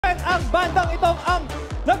ang bandang itong ang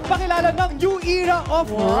nagpakilala ng new era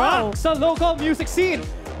of rock sa local music scene.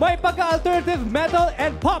 May pagka-alternative metal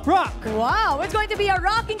and pop rock. Wow, it's going to be a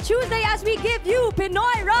rocking Tuesday as we give you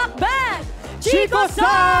Pinoy rock band, Chicosci!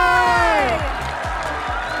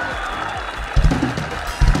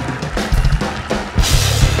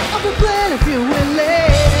 I'll be glad if you're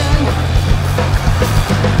willing.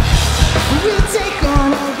 We'll take on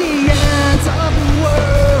all the ends of the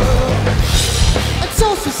world. A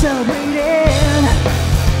toast for celebrating.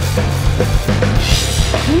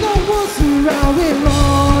 No one's around, we're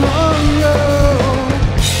on our own.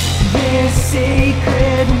 This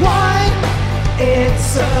sacred wine,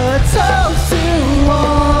 it's a toast to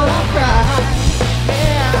all our pride.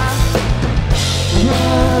 Yeah,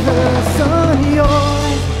 brother, son, yours.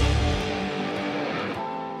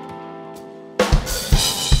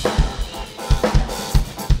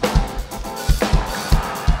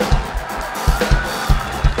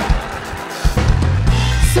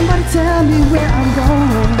 Somebody tell me where I'm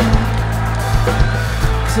going,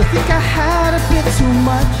 'cause I think I had a bit too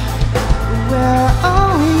much. Where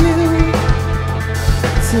are you?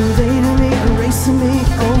 It's invading me, erasing me,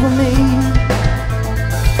 over me.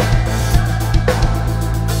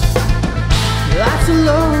 Lights are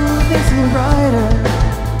low, things seem brighter,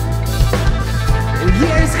 and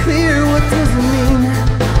here it's clear, what does it mean?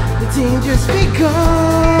 The danger's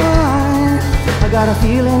begun. I got a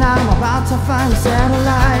feeling I'm about to find a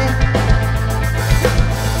satellite.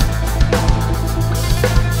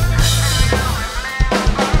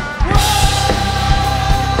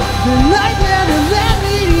 The nightmare that led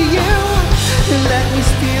me to you, and let me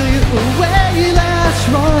steal you away last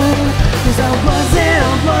run. 'Cause I'm buzzing,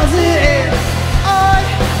 I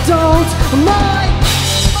don't mind.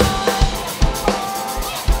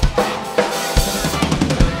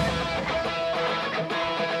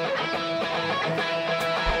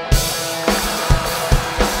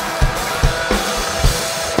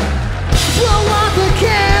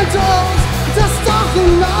 Dust off the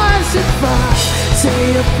knives if I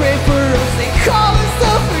say a prayer for us. They call us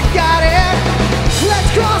the forgotten. Let's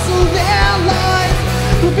cross all their lines.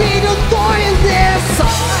 We'll be the thorn in their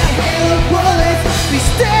side. Hail of bullets, we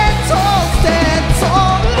stand tall, stand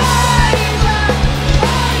tall.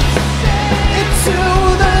 Into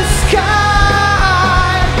the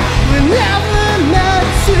sky. We're never meant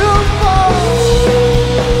to fall.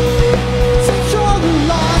 Touch all the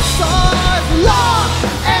lost stars, lock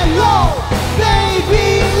and low.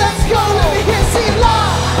 Baby, let's go, let me hear see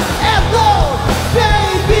lock and low.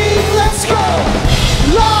 Baby, let's go,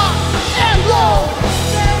 lock and low.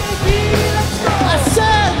 Baby, let's go. I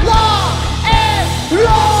said lock and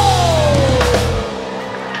low.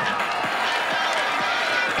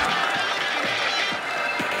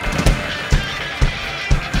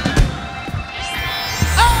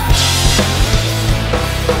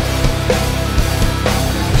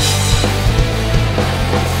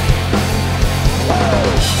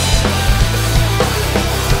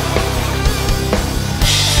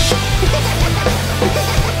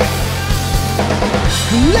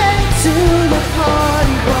 Late to the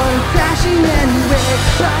party, but I'm crashing anyway.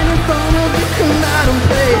 Right in front of the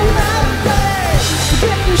Kamikazee place.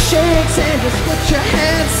 Get the shakes and just put your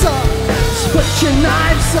hands up. Just put your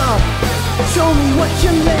knives up. Show me what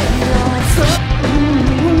you made of. So,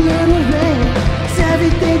 little rain, it's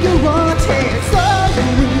everything you want. Take it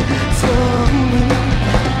slowly, slowly.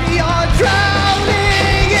 You're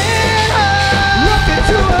drowning in her. Look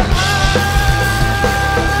into her eyes.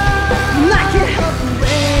 I can't help the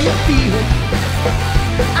way you feel.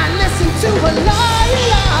 I listen to a lie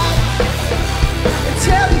and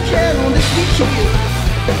tell you can't only be killed.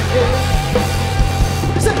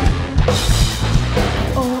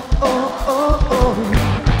 Oh, oh, oh, oh.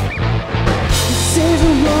 This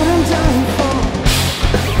isn't what I'm dying for.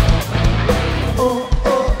 Oh,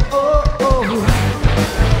 oh, oh, oh.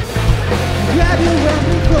 Grab your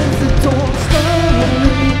weapon, close the door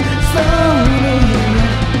slowly, slowly.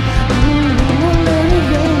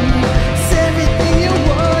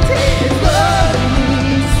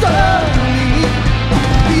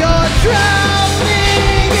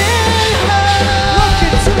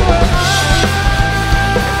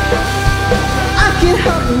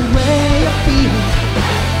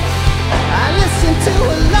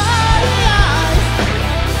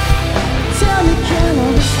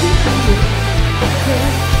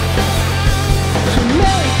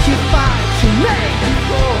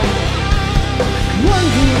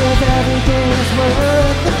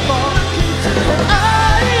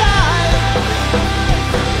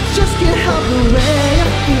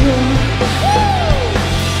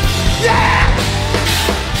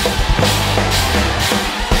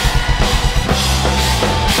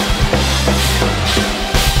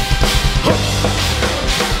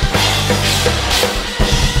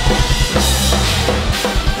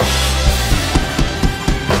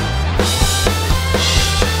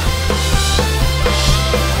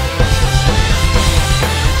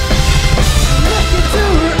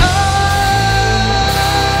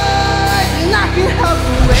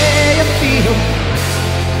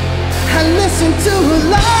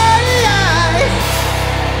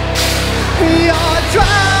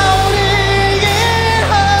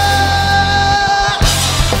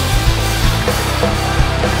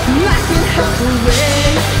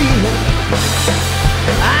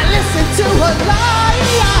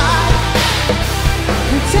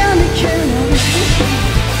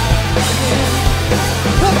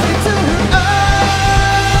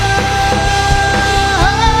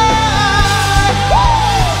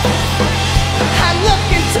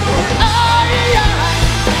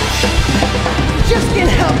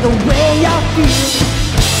 the way I feel.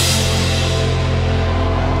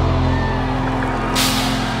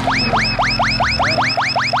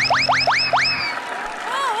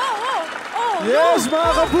 Yes,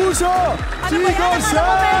 mga kapuso! Chicosci!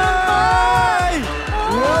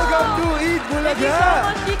 Welcome to Eat Bulaga!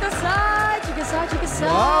 Thank you so much, Chicosci! Chicosci!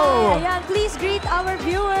 Wow! Ayan, please greet our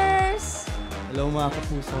viewers. Hello mga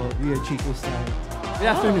kapuso, we are Chicosci. Good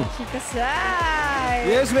afternoon. Chicosci!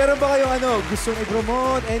 Yes, meron ba kayong gustong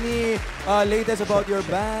i-promote? Any latest about your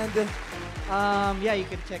band? Yeah, you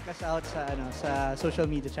can check us out sa social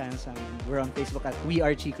media channels. We're on Facebook at We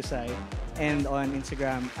Are Chicosci and on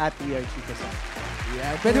Instagram at We Are Chicosci.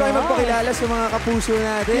 Yeah. Pwede ba kayo magpakilala sa mga kapuso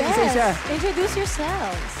natin? Yes, Isa-isa. introduce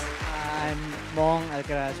yourselves. I'm Mong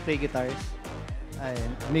Alcaraz, play guitars.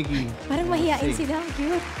 Mikki. Parang mahihain sila, ang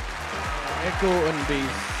cute. Echo on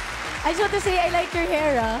bass. I just want to say, I like your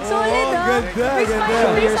hair, ah. Oh, Solid, ah. ganda, May ganda. smile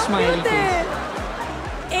face, Your ang smiley cute, eh.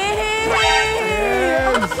 Eh!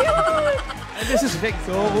 Yes. Ang cute! And this is Vic.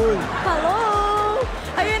 So cool. Hello!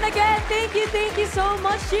 Ayun again, thank you so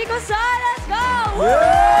much, Chicosci! Let's go!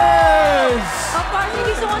 Yes! Of course, thank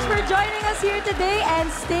you so much for joining us here today and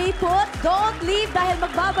stay put, don't leave dahil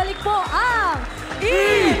magbabalik po ang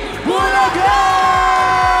Eat Bulaga!